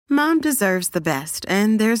Mom deserves the best,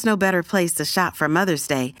 and there's no better place to shop for Mother's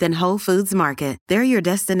Day than Whole Foods Market. They're your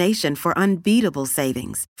destination for unbeatable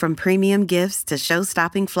savings, from premium gifts to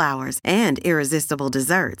show-stopping flowers and irresistible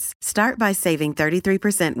desserts. Start by saving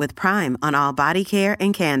 33% with Prime on all body care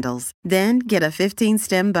and candles. Then get a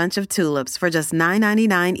 15-stem bunch of tulips for just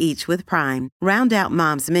 $9.99 each with Prime. Round out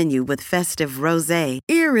Mom's menu with festive rosé,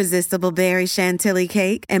 irresistible berry chantilly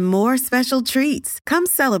cake, and more special treats. Come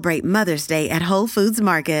celebrate Mother's Day at Whole Foods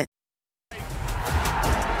Market.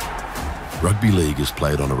 Rugby league is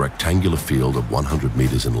played on a rectangular field of 100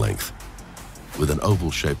 metres in length, with an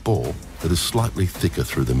oval-shaped ball that is slightly thicker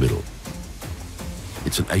through the middle.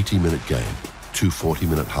 It's an 80-minute game, 2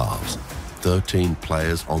 40-minute halves, 13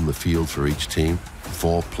 players on the field for each team,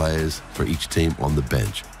 4 players for each team on the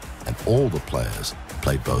bench, and all the players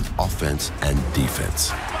play both offense and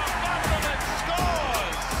defense.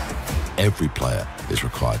 Every player is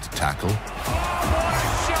required to tackle,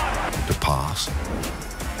 to pass,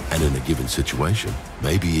 and in a given situation,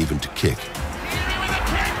 maybe even to kick.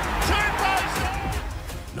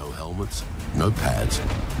 No helmets, no pads,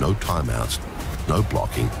 no timeouts, no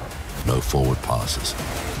blocking, no forward passes.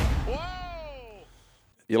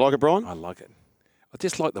 You like it, Brian? I like it. I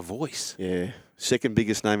just like the voice. Yeah. Second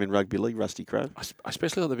biggest name in rugby league, Rusty Crowe. I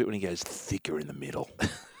especially like the bit when he goes thicker in the middle.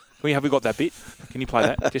 Have we got that bit? Can you play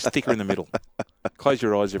that? Just thicker in the middle. Close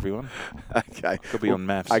your eyes, everyone. Okay. Could be on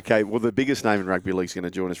maps. Okay, well, the biggest name in rugby league is going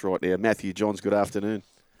to join us right now. Matthew Johns, good afternoon.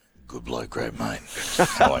 Good bloke, great mate.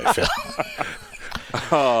 How are you, Phil?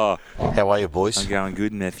 How are you, boys? I'm going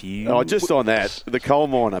good, Matthew. Oh, just on that, the coal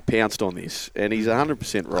miner pounced on this, and he's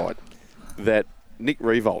 100% right that Nick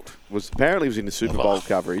Revolt was in the Super Bowl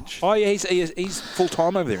coverage. Oh, yeah, he's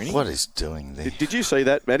full-time over there, isn't he? What he's doing there? Did you see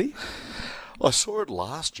that, Matty? I saw it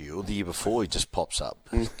last year or the year before. He just pops up.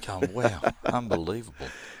 Going, wow, unbelievable.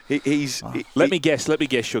 Let me guess,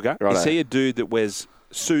 Sugar. Righto. Is he a dude that wears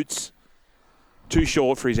suits, too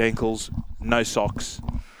short for his ankles, no socks,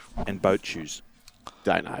 and boat shoes?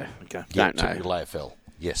 Don't know. Okay. Don't know. Typical AFL.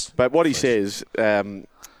 Yes. But what he says, so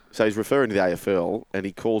he's referring to the AFL, and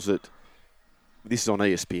he calls it, this is on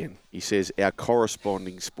ESPN, he says, our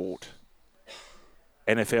corresponding sport.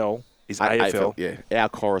 NFL is AFL. Yeah, our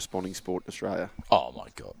corresponding sport in Australia. Oh, my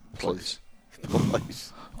God. Please.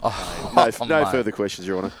 Please. Oh, No further questions,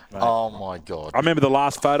 Your Honour. Oh, my God. I remember the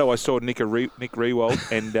last photo I saw Nick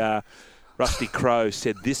Riewoldt and Rusty Crowe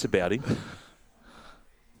said this about him.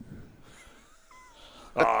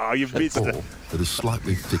 Oh, you've missed it. Ball that is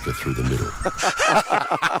slightly thicker through the middle.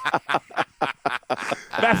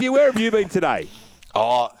 Matthew, where have you been today?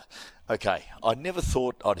 Oh, okay. I never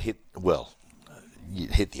thought I'd hit,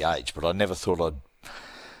 you'd hit the age, but I never thought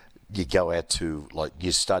you'd go out to,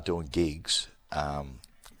 you start doing gigs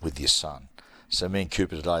with your son. So me and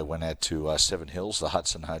Cooper today went out to Seven Hills, the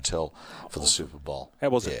Hudson Hotel, for the Super Bowl. How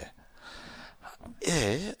was it?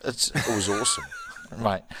 Yeah, it was awesome.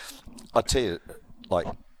 Mate, I tell you,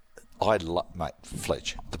 mate,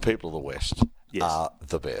 Fletch, the people of the West are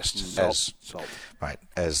the best.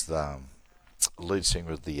 As the lead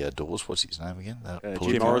singer of the Doors, what's his name again?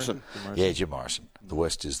 Jim Morrison. Yeah, Jim Morrison. The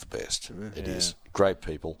West is the best. It is. Great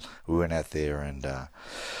people. We went out there and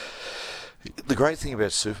the great thing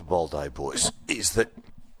about Super Bowl day, boys, is that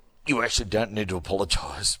you actually don't need to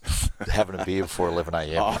apologise for having a beer before 11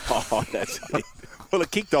 a.m. Oh, that's it. Well,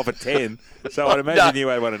 it kicked off at 10, so I'd imagine you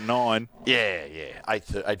had one at 9. Yeah,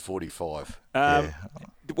 8:45.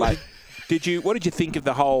 What did you think of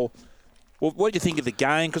the whole? Well, what did you think of the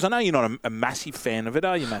game? Because I know you're not a massive fan of it,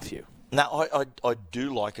 are you, Matthew? No, I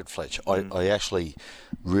do like it, Fletch. I actually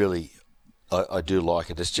really I do like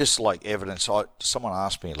it. It's just like evidence. Someone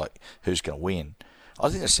asked me who's going to win. I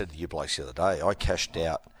think I said to you blokes the other day. I cashed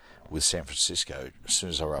out with San Francisco as soon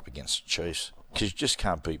as they were up against the Chiefs because you just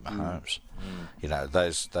can't beat Mahomes. You know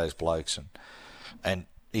those blokes and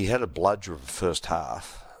he had a bludger of the first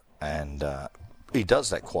half and he does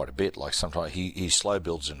that quite a bit. Like sometimes he slow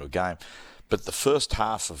builds into a game, but the first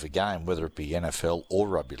half of a game, whether it be NFL or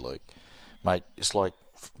rugby league, mate, it's like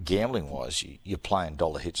gambling wise, you're playing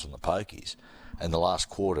dollar hits on the pokies, and the last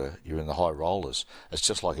quarter you're in the high rollers. It's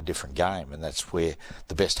just like a different game, and that's where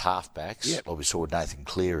the best halfbacks, like we saw with Nathan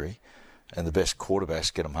Cleary, and the best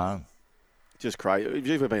quarterbacks get them home. Just crazy.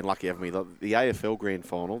 You've ever been lucky, haven't we? The AFL Grand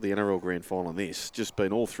Final, the NRL Grand Final, and this just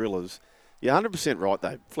been all thrillers. You're 100% right,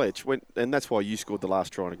 though, Fletch. And that's why you scored the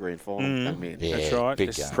last try in a grand final. Man. Yeah, that's right.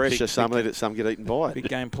 Big game. Pressure, some eat it, some get eaten by it. Big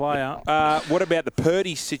game player. What about the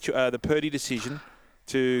Purdy decision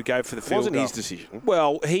to go for the field Wasn't goal? his decision.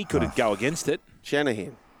 Well, he could go against it.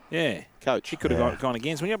 Shanahan. Yeah. Coach. He could have gone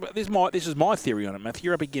against him. But this is my theory on it, Matthew.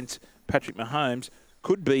 You're up against Patrick Mahomes,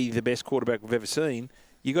 could be the best quarterback we've ever seen.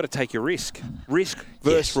 you got to take your risk. Risk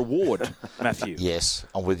versus reward, Matthew. Yes,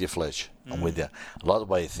 I'm with you, Fletch. I'm with you. I like the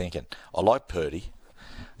way you're thinking. I like Purdy.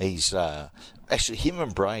 He's actually, him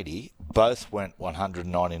and Brady both went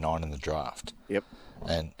 199 in the draft. Yep.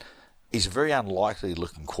 And he's a very unlikely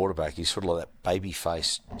looking quarterback. He's sort of like that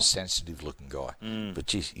baby-faced, sensitive-looking guy. But,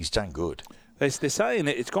 geez, he's done good. They're saying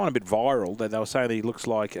it's gone a bit viral. They were saying that he looks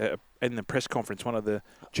like, in the press conference, one of the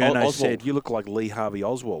journos said, "You look like Lee Harvey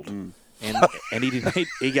Oswald." And he didn't.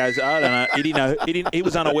 He goes, "I don't know." He didn't know. He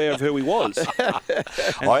was unaware of who he was.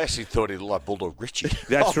 I actually thought he looked like Bulldog Richie.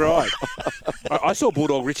 That's right. I saw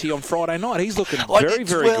Bulldog Richie on Friday night. He's looking very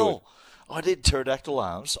good. I did pterodactyl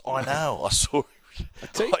arms. I know. I saw.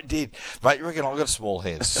 I did, mate. You reckon I've got small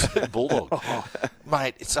hands? Bulldog,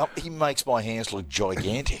 mate. It's up. He makes my hands look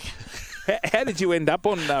gigantic. How did you end up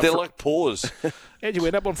on? They're like paws. How did you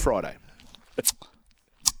end up on Friday?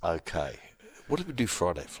 Okay. What did we do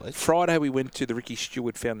Friday, Fletch? Friday we went to the Ricky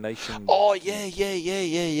Stewart Foundation. Oh,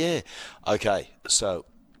 yeah. Okay, so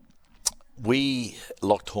we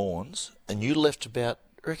locked horns, and you left about,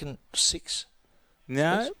 I reckon, 6?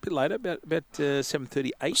 No, a bit later, about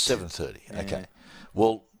 7:30, 8. 7:30, okay. Yeah.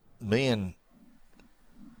 Well, me and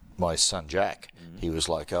my son Jack, he was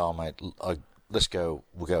like, "Oh, mate, let's go.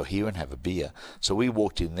 We'll go here and have a beer." So we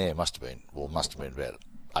walked in there. Must have been about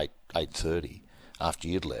 8:30 after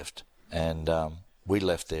you'd left, and we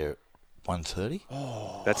left there at 1:30.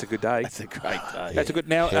 Oh, that's a good day. That's a great day. That's a good.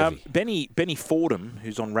 Now, Benny Fordham,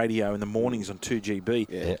 who's on radio in the mornings on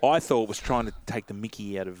 2GB, I thought was trying to take the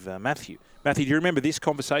mickey out of Matthew. Matthew, do you remember this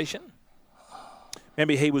conversation?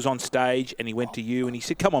 Remember he was on stage and he went to you and he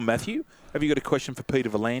said, "Come on, Matthew, have you got a question for Peter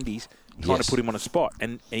Volandis?" Trying to put him on a spot.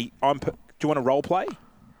 And do you want a role play?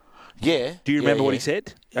 Yeah. Do you remember what he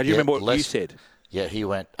said? Do you remember what you said? Yeah, he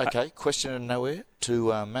went, "Okay, question of nowhere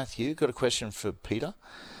to Matthew. Got a question for Peter."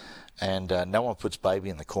 And no one puts baby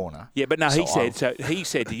in the corner. Yeah, but no, he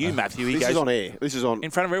said to you, Matthew, This is on air. This is on in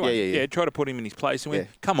front of everyone. Yeah. Try to put him in his place and went,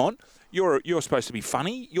 "Come on. You're supposed to be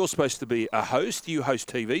funny. You're supposed to be a host. You host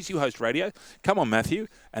TVs. You host radio. Come on, Matthew."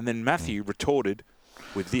 And then Matthew retorted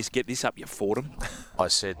with this, "Get this up, you Fordham." I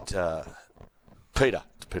said, Peter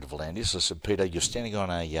Volandis, I said, "Peter, you're standing on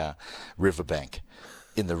a riverbank.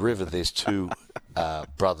 In the river, there's two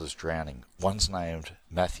brothers drowning. One's named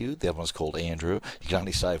Matthew. The other one's called Andrew. You can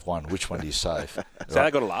only save one. Which one do you save?" So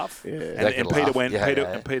they got a laugh. Yeah. And Peter went,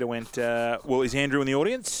 Peter went, "Well, is Andrew in the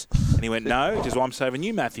audience?" And he went, "No, just I'm saving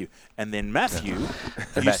you, Matthew." And then Matthew,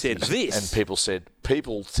 you said this. And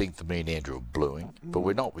people think that me and Andrew are bluing, but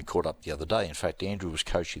we're not. We caught up the other day. In fact, Andrew was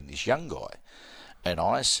coaching this young guy. And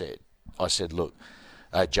I said, look,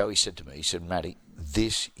 Joey said to me, he said, "Matty,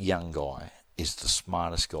 this young guy is the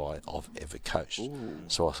smartest guy I've ever coached." Ooh.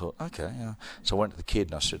 So I thought, okay. So I went to the kid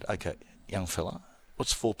and I said, "Okay, young fella,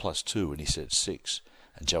 what's 4 + 2? And he said 6.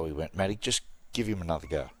 And Joey went, "Matty, just give him another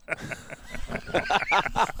go."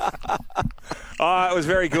 It was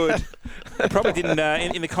very good. Probably didn't,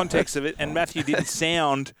 in the context of it, and Matthew didn't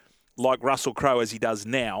sound like Russell Crowe as he does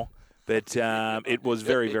now, but it was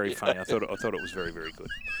very, very funny. I thought it was very, very good.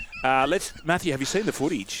 Matthew, have you seen the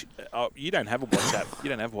footage? You don't have a WhatsApp. You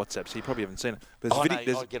don't have WhatsApp, so you probably haven't seen it.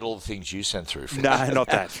 I get all the things you sent through. No, not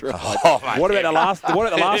that. Right. What about the last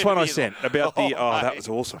one I sent about the? That was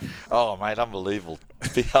awesome. Oh, mate, unbelievable.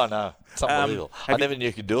 I know, it's unbelievable. I never knew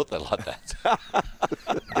you could do it like that.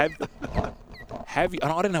 Have you?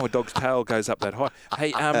 And I don't know a dog's tail goes up that high.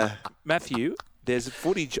 Hey, Matthew, there's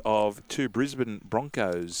footage of 2 Brisbane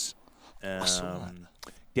Broncos.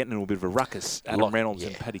 Getting in a bit of a ruckus, Adam Reynolds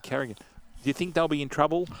and Paddy Carrigan. Do you think they'll be in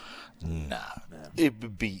trouble? No. It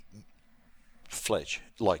would be, Fletch,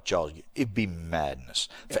 like Joel, it'd be madness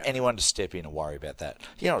for anyone to step in and worry about that.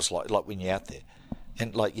 You know, it's like when you're out there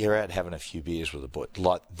and like you're out having a few beers with a boy.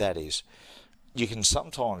 Like that is, you can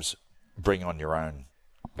sometimes bring on your own,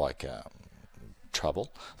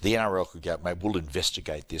 trouble. The NRL could go, "Mate, we'll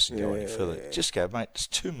investigate this and go any further." Just go, "Mate, it's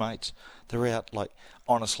 2 mates. They're out." Like,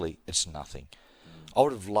 honestly, it's nothing. I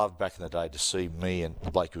would have loved back in the day to see me and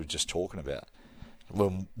the bloke we were just talking about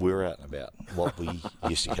when we were out and about, what we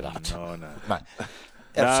used to get up to. No. Mate,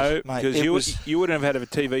 no, because you wouldn't have had a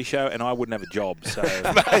TV show and I wouldn't have a job. So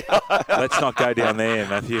let's not go down there,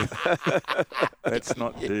 Matthew. Let's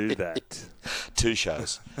not do that. 2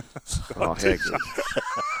 shows.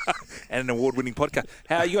 And an award-winning podcast.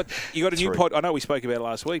 How you got a new pod? I know we spoke about it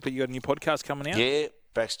last week, but you got a new podcast coming out? Yeah,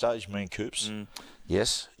 backstage, me and Coops.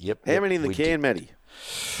 Yes, yep. How many in the can, Matty?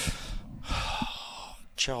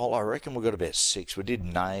 Joel, I reckon we got about 6. We did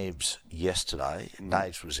Naves yesterday.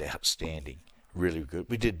 Naves was outstanding, really good.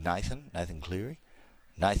 We did Nathan Cleary.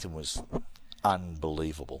 Nathan was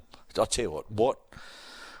unbelievable. I'll tell you what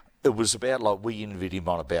it was about, like, we interviewed him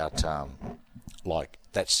on about, like,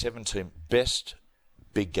 that 17 best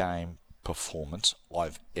big game performance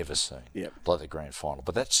I've ever seen. Yep. Like the grand final.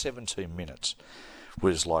 But that 17 minutes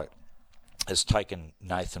was like, has taken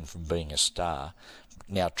Nathan from being a star,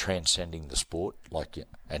 now transcending the sport. Like,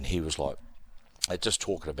 and he was like, just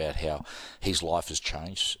talking about how his life has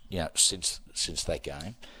changed, since that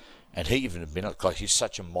game. And he even admitted, like, he's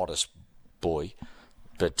such a modest boy,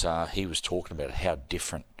 but he was talking about how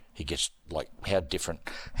different he gets, like how different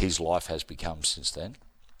his life has become since then.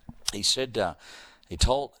 He said, he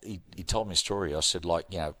told me a story. I said, like,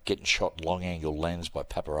 getting shot long angle lens by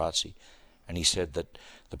paparazzi, and he said that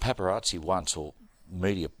the paparazzi once, or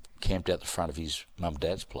media, camped out the front of his mum and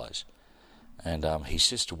dad's place, and his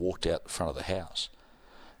sister walked out the front of the house,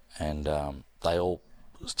 and they all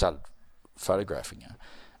started photographing her,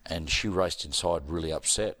 and she raced inside really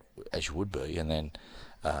upset, as you would be, and then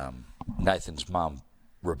Nathan's mum,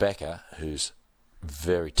 Rebecca, who's a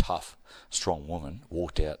very tough, strong woman,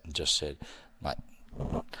 walked out and just said, mate,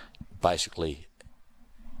 basically,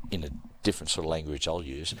 in a different sort of language I'll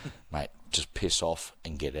use, mate, just piss off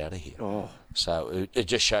and get out of here. Oh. So it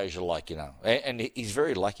just shows you, like, and he's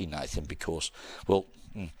very lucky, Nathan, because, well,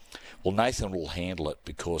 Nathan will handle it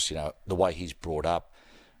because, the way he's brought up,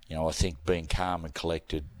 I think being calm and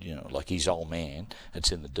collected, like his old man,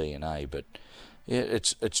 it's in the DNA, but yeah,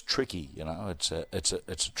 it's tricky, it's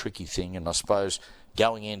a tricky thing, and I suppose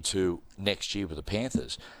going into next year with the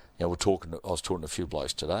Panthers, I was talking to a few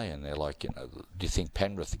blokes today, and they're like, do you think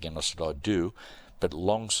Penrith again? I said, I do, but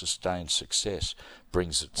long sustained success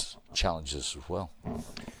brings its challenges as well.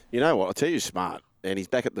 You know what? I'll tell you, smart, and he's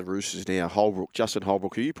back at the Roosters now. Holbrook, Justin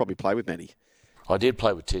Holbrook, who you probably play with, Matty. I did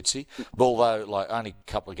play with Titsy, but although, like, only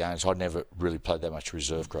a couple of games, I never really played that much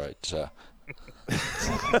reserve grade. So,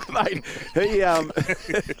 mate, I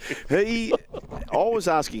was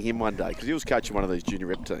asking him one day because he was coaching one of these junior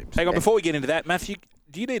rep teams. Hang on, before we get into that, Matthew,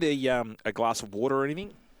 do you need a glass of water or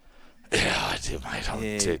anything? Yeah, I do,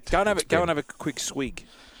 mate. Go and have a quick swig.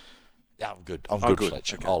 Yeah, I'm good. I'm good,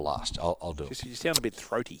 Fletch. Okay. I'll last. I'll do it. You sound a bit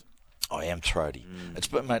throaty. I am throaty.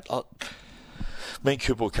 But, mate, me and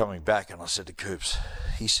Cooper were coming back, and I said to Coops,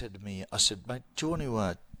 he said to me, I said, mate, do you want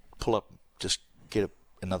to pull up, just get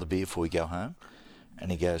another beer before we go home?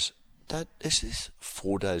 And he goes, Dad, is this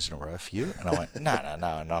 4 days in a row for you? And I went, no. And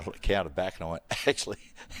I counted back, and I went, actually,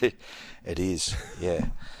 it is, yeah.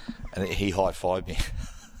 And he high-fived me.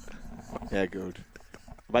 How good.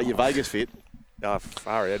 Mate, your Vegas fit. Oh,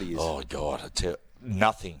 far out he is. Oh, God, I tell you,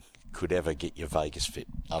 nothing could ever get your Vegas fit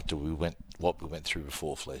after what we went through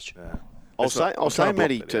before, Fletch. I'll say,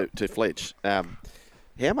 Matty, to Fletch, how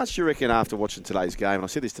much do you reckon after watching today's game, and I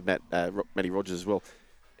said this to Matty Rogers as well,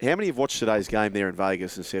 how many have watched today's game there in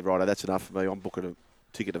Vegas and said, right, that's enough for me, I'm booking a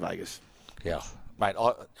ticket to Vegas? Yeah, mate,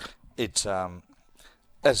 it's,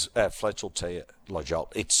 as Fletch will tell you, like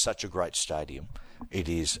Joel, it's such a great stadium. It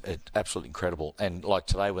is absolutely incredible. And like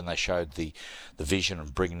today when they showed the vision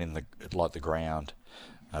of bringing in the ground,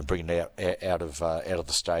 bringing it out of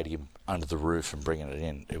the stadium under the roof and bringing it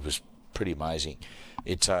in, it was pretty amazing.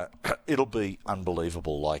 It'll be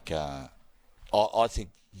unbelievable. Like I think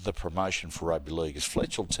the promotion for rugby league, as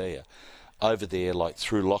Fletch will tell you, over there, like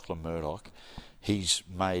through Lachlan Murdoch, he's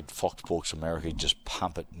made Fox Sports America just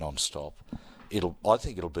pump it non-stop. I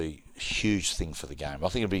think it'll be a huge thing for the game. I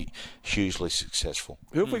think it'll be hugely successful.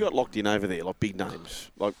 Who have we got locked in over there? Like big names,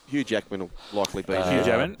 like Hugh Jackman will likely be Hugh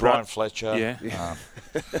Jackman, Brian Fletcher. Yeah.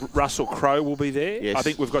 Russell Crowe will be there. Yes. I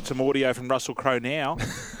think we've got some audio from Russell Crowe now.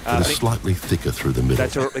 It's slightly thicker through the middle.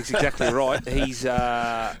 That's exactly right. He's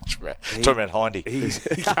talking about Hindy.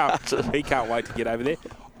 He can't wait to get over there.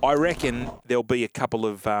 I reckon there'll be a couple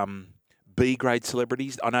of B-grade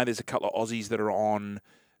celebrities. I know there's a couple of Aussies that are on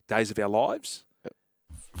Days of Our Lives.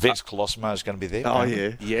 Vince Colosimo is going to be there. Oh,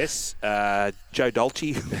 yeah. Yes. Joe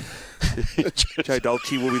Dolce. Joe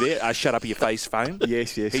Dolce will be there. Shut Up Your Face fame.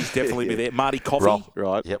 Yes. He's definitely be there. Marty Coffey.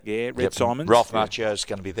 Right. Yep. Yeah, Red Simons. Ralph Macchio is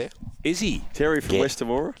going to be there. Is he? Terry from West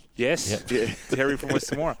Temora. Yes. Yep. Yeah. Terry from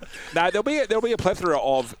West Temora. No, there'll be a plethora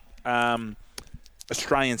of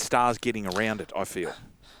Australian stars getting around it, I feel.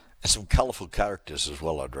 And some colourful characters as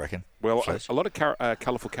well, I'd reckon. Well, a lot of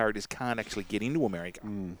colourful characters can't actually get into America.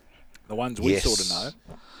 The ones we sort of know.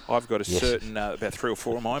 I've got a certain, about 3 or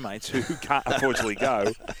 4 of my mates who can't unfortunately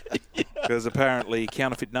go because apparently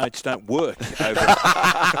counterfeit notes don't work over.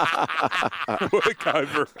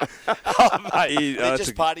 Oh, mate, they're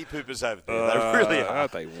just party poopers over there. They really are.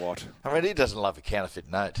 Aren't they what? I mean, he doesn't love a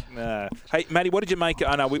counterfeit note. No. Hey, Matty, what did you make?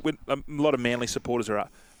 I know a lot of Manly supporters are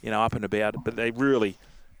up and about, but they really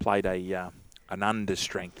played an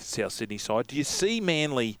understrength South Sydney side. Do you see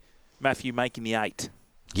Manly, Matthew, making the 8?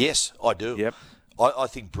 Yes, I do. Yep. I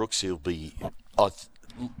think Brooks will be.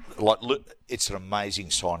 It's an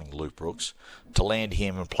amazing signing, Luke Brooks, to land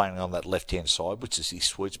him and playing on that left-hand side, which is his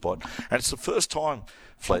sweet spot. And it's the first time,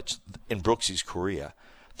 Fletch, in Brooks' career,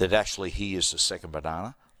 that actually he is the second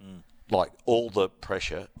banana. Like, all the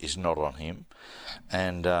pressure is not on him.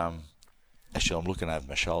 And actually, I'm looking over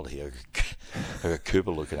my shoulder here. I got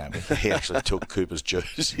Cooper looking at me. He actually took Cooper's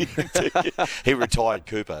jersey. He retired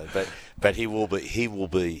Cooper, but he will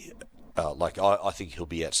be. I think he'll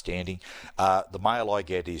be outstanding. The mail I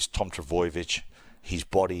get is Tom Trbojevic. His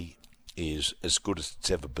body is as good as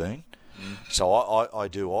it's ever been. So I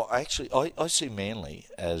do. I see Manly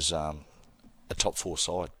as a top 4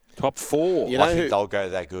 side. Top 4. I think they'll go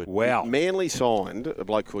that good. Wow. Manly signed a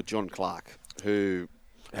bloke called John Clark, who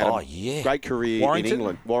had a great career Warrington? in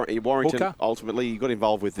England. Warrington, Hooker? ultimately, he got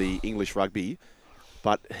involved with the English rugby,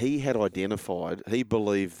 but he he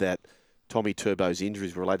believed that Tommy Turbo's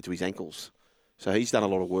injuries were related to his ankles. So he's done a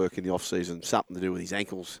lot of work in the off-season, something to do with his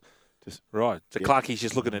ankles. Right. So Clarkie's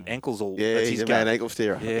just looking at ankles all. Yeah, that's he's his a man game. ankle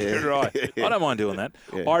steerer. Yeah, right. I don't mind doing that.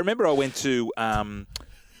 Yeah. I remember I went to, I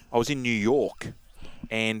was in New York,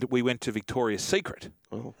 and we went to Victoria's Secret.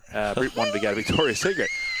 Oh. Britt wanted to go to Victoria's Secret.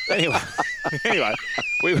 Anyway,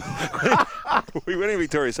 we went to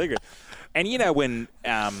Victoria's Secret. And you know when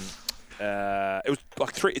it was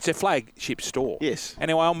like it's a flagship store. Yes.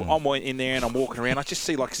 Anyway, I'm in there and I'm walking around. I just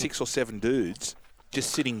see like 6 or 7 dudes just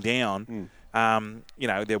sitting down.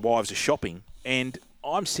 Their wives are shopping. And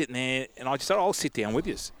I'm sitting there and I just thought, I'll sit down with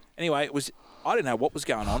you. Anyway, I didn't know what was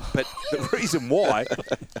going on, but the reason why,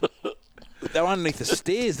 they were underneath the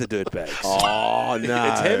stairs, the dirtbags. Oh,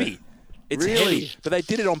 no. It's heavy. It's Really? heavy. But they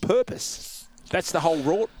did it on purpose. That's the whole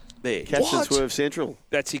rort there. Captain Swerve Central.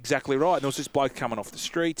 That's exactly right. And there was this bloke coming off the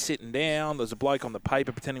street, sitting down. There was a bloke on the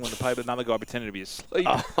paper pretending on the paper. Another guy pretending to be asleep.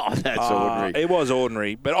 Oh, that's ordinary. It was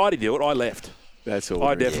ordinary. But I didn't do it. I left. That's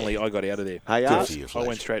ordinary. I got out of there. Hey, I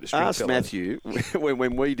went straight to ask Stringfellows. Matthew,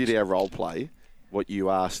 when we did our role play, what you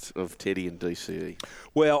asked of Teddy and DCE.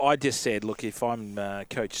 Well, I just said, look, if I'm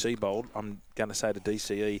Coach Seabold, I'm going to say to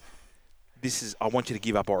DCE, I want you to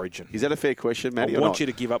give up Origin. Is that a fair question, Matty? I want you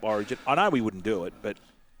to give up Origin. I know we wouldn't do it, but...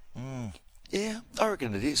 Yeah, I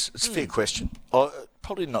reckon it is. It's a fair question.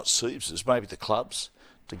 Probably not Siebes', maybe the clubs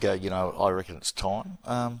to go, I reckon it's time.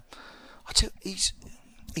 I tell you,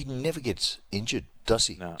 he never gets injured, does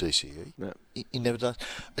he, No. DCE? No. He never does.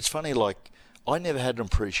 It's funny, I never had an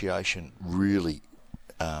appreciation really,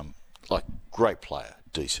 great player,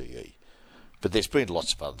 DCE. But there's been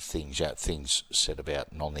lots of other things, things said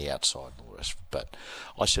about and on the outside and all the rest. But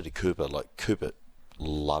I said to Cooper, Cooper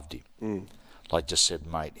loved him. Just said,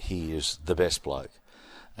 mate, he is the best bloke.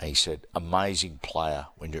 And he said, amazing player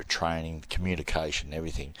when you're training, communication,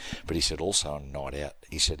 everything. But he said also on a night out,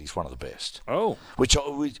 he said he's one of the best. Oh. Which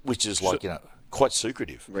is quite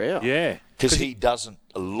secretive. Yeah. Because he doesn't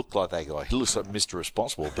look like that guy. He looks like Mr.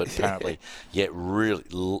 Responsible, but apparently, really,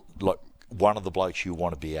 one of the blokes you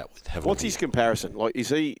want to be out with. What's his comparison? Is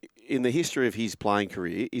he, in the history of his playing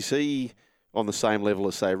career, is he on the same level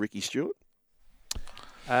as, say, Ricky Stewart?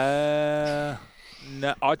 No,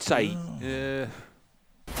 I'd say...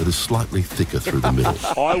 It is slightly thicker through the middle.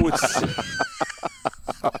 I would say...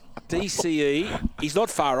 DCE, he's not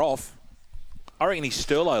far off. I reckon he's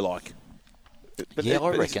Sterlo-like. I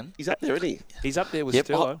reckon. He's up there, isn't he? He's up there with Yep,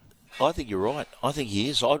 Sterlo. I think you're right. I think he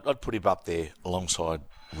is. I'd put him up there alongside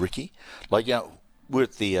Ricky. We're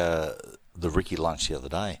at the Ricky lunch the other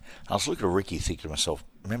day. I was looking at Ricky thinking to myself,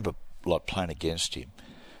 remember playing against him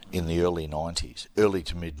in the early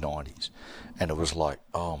to mid 90s. And it was like,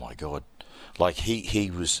 oh my God.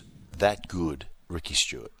 He was that good, Ricky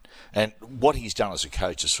Stewart. And what he's done as a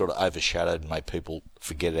coach has sort of overshadowed and made people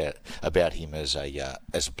forget about him as a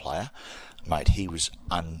player. Mate, he was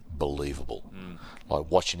unbelievable.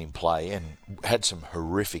 Watching him play, and had some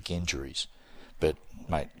horrific injuries. But,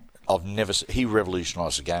 mate, he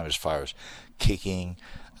revolutionised the game as far as kicking,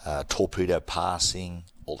 torpedo passing,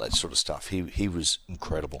 all that sort of stuff. He was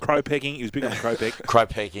incredible. Crow pecking. He was big on crow peck. Crow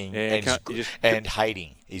pecking Yeah, and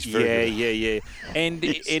hating. He's very good. Yeah. And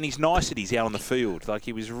his niceties out on the field.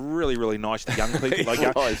 He was really, really nice to young people.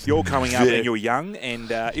 You're coming up and you're young, and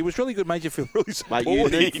it was really good. Made you feel really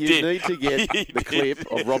supported. Mate, you need to get the clip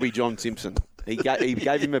of Robbie John Simpson. He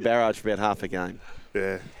gave him a barrage for about half a game.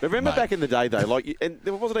 Yeah. But remember back in the day, though, and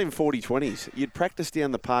there wasn't even 40-20s. You'd practice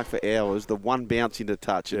down the park for hours, the one bounce into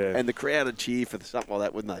touch, and the crowd would cheer for something like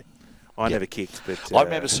that, wouldn't they? I never kicked, but... I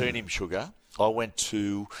remember seeing him, Sugar. I went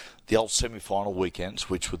to the old semi-final weekends,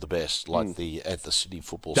 which were the best, at the Sydney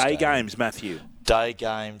Football Stadium. Day games, Matthew. Day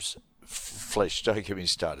games, Fletch, don't get me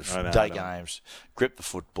started. Games, grip the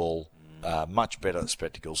football, much better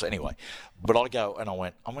spectacles. Anyway, but I go and I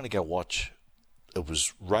went, I'm going to go watch. It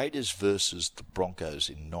was Raiders versus the Broncos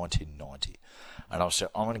in 1990. And I said,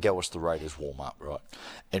 I'm going to go watch the Raiders warm up, right?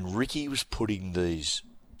 And Ricky was putting these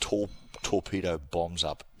torpedo bombs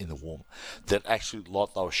up in the warm that actually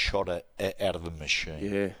like they were shot out of a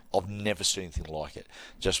machine. Yeah. I've never seen anything like it.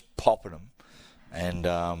 Just popping them. And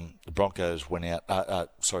the Broncos went out,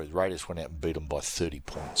 the Raiders went out and beat them by 30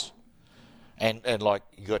 points. And like,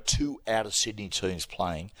 you got 2 out of Sydney teams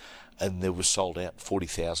playing, and there was sold out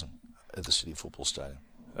 40,000 at the City Football Stadium.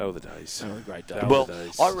 Oh, the days. Oh, the great days. Well,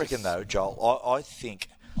 I reckon, though, Joel, I think,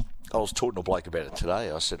 I was talking to Blake about it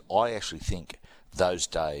today. I said, I actually think those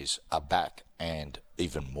days are back and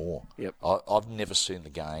even more. Yep. I've never seen the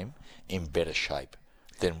game in better shape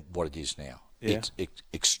than what it is now. Yeah. It's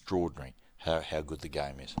extraordinary how good the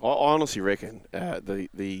game is. I honestly reckon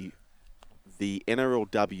the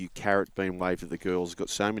NRLW carrot being waved to the girls has got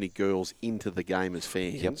so many girls into the game as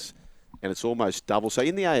fans, and it's almost double. So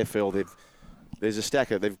in the AFL, there's a stack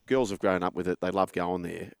of girls have grown up with it. They love going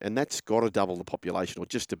there, and that's got to double the population, or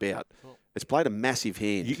just about. It's played a massive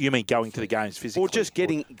hand. You mean going to the games physically? Or just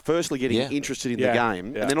getting interested in the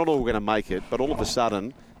game, and they're not all going to make it, but all of a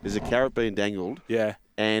sudden there's a carrot being dangled,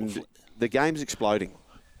 and the game's exploding.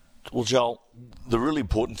 Well, Joel, the really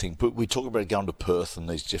important thing, we talk about going to Perth and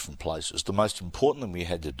these different places. The most important thing we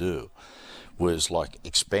had to do was like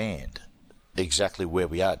expand exactly where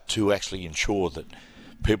we are to actually ensure that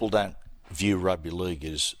people don't view rugby league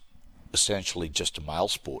as essentially just a male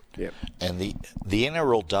sport. Yep. And the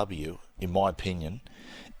NRLW, in my opinion,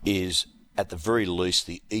 is at the very least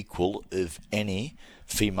the equal of any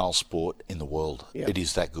female sport in the world. Yep. It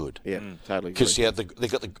is that good. Yeah, totally. Because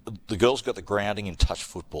the girls got the grounding in touch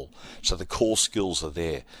football, so the core skills are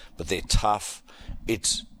there, but they're tough.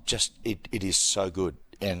 It's just it is so good,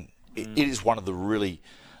 and it is one of the really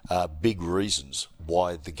big reasons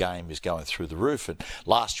why the game is going through the roof. And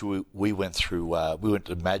last year we went to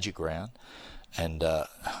the Magic Round, and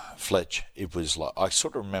Fletch, it was like, I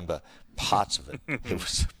sort of remember parts of it. It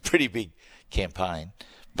was a pretty big campaign,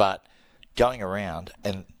 but going around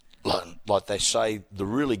and like they say, the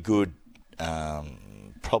really good,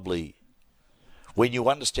 probably when you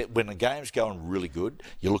understand, when the game's going really good,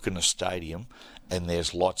 you look in a stadium and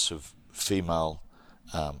there's lots of female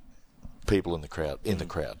people in the crowd,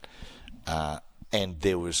 and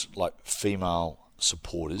there was like female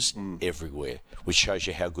supporters everywhere, which shows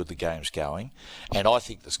you how good the game's going. And I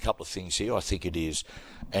think there's a couple of things here. I think it is,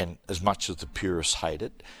 and as much as the purists hate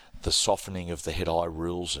it, the softening of the head-eye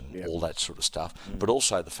rules and all that sort of stuff, but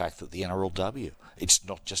also the fact that the NRLW, it's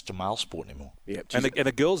not just a male sport anymore. Yeah, and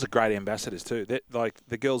the girls are great ambassadors too. They're, like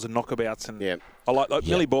the girls are knockabouts, and I like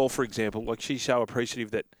Millie Ball, for example. Like, she's so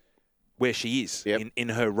appreciative that where she is in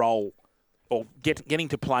her role, or getting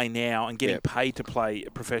to play now and getting paid to play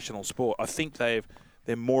a professional sport. I think they're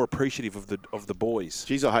more appreciative of the boys.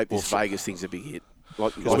 Geez, I hope this Vegas thing's a big hit.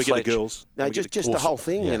 Because we get the girls. No, just the whole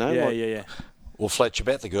thing, you know. Yeah. Well, Fletch,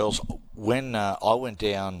 about the girls, when I went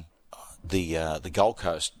down the Gold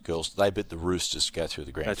Coast girls, they beat the Roosters to go through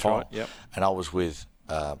the grand final. That's right, yep. And I was with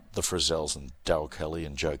the Frizzels and Darryl Kelly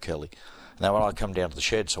and Joe Kelly. Now, when I come down to the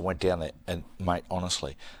shed, so I went down there, and, mate,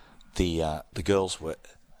 honestly, the girls were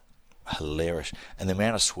hilarious. And the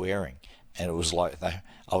amount of swearing, and it was like,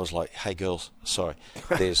 I was like, hey, girls, sorry,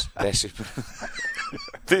 there's this.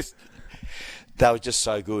 They were just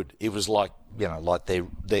so good. It was like, you know, like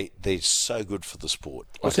they're so good for the sport.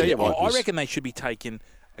 I'll tell you what, I reckon they should be taking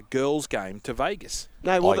a girls' game to Vegas.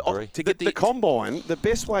 No, well, I agree. To get the combine, the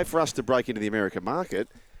best way for us to break into the American market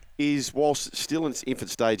is, whilst still in its infant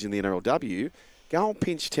stage in the NRLW, go and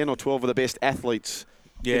pinch 10 or 12 of the best athletes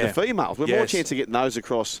in the females. We've more chance of getting those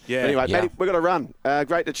across. Yeah. Anyway, Matty, we've got to run.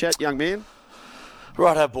 Great to chat, young man.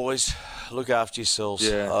 Righto, boys. Look after yourselves.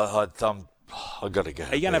 Yeah. I've got to go.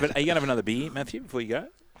 Are you going to have another beer, Matthew, before you go?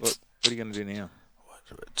 What are you going to do now?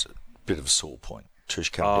 It's a bit of a sore point.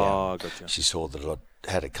 Trish came down. Gotcha. She saw that I'd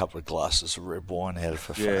had a couple of glasses of red wine out of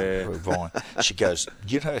her phone. Red wine. She goes,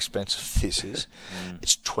 you know how expensive this is?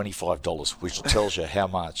 It's $25, which tells you how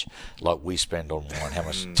much we spend on wine,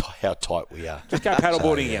 how tight we are. Just go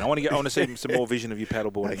paddleboarding again. I want to see some more vision of you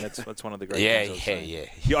paddleboarding. That's one of the great things.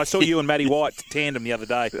 Yeah. I saw you and Matty White tandem the other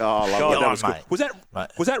day. Oh, I love that was good.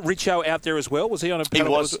 Was that Richo out there as well? Was he on a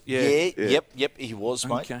paddleboard? He was. Yep, he was,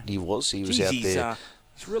 mate. Okay. He was out there.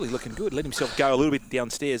 He's really looking good. Let himself go a little bit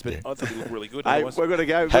downstairs, but I thought he looked really good. Hey, we're going to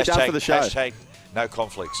go. We're done for the show. Hashtag no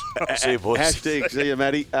conflicts. See you, boys. Hashtag see you,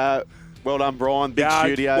 Matty. Well done, Brian. Big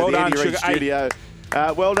studio. Well done, Andy Reid studio.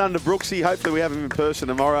 Well done to Brooksy. Hopefully we have him in person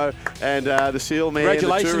tomorrow. And the Seal Man.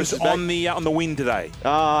 Congratulations on the win today.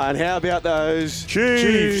 And how about those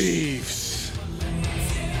Chiefs?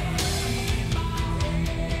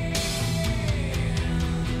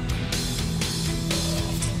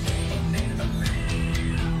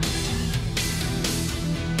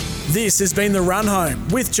 This has been The Run Home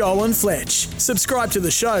with Joel and Fletch. Subscribe to the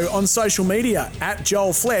show on social media at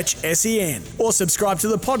Joel Fletch SEN, or subscribe to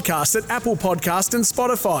the podcast at Apple Podcast and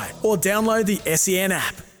Spotify, or download the SEN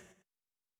app.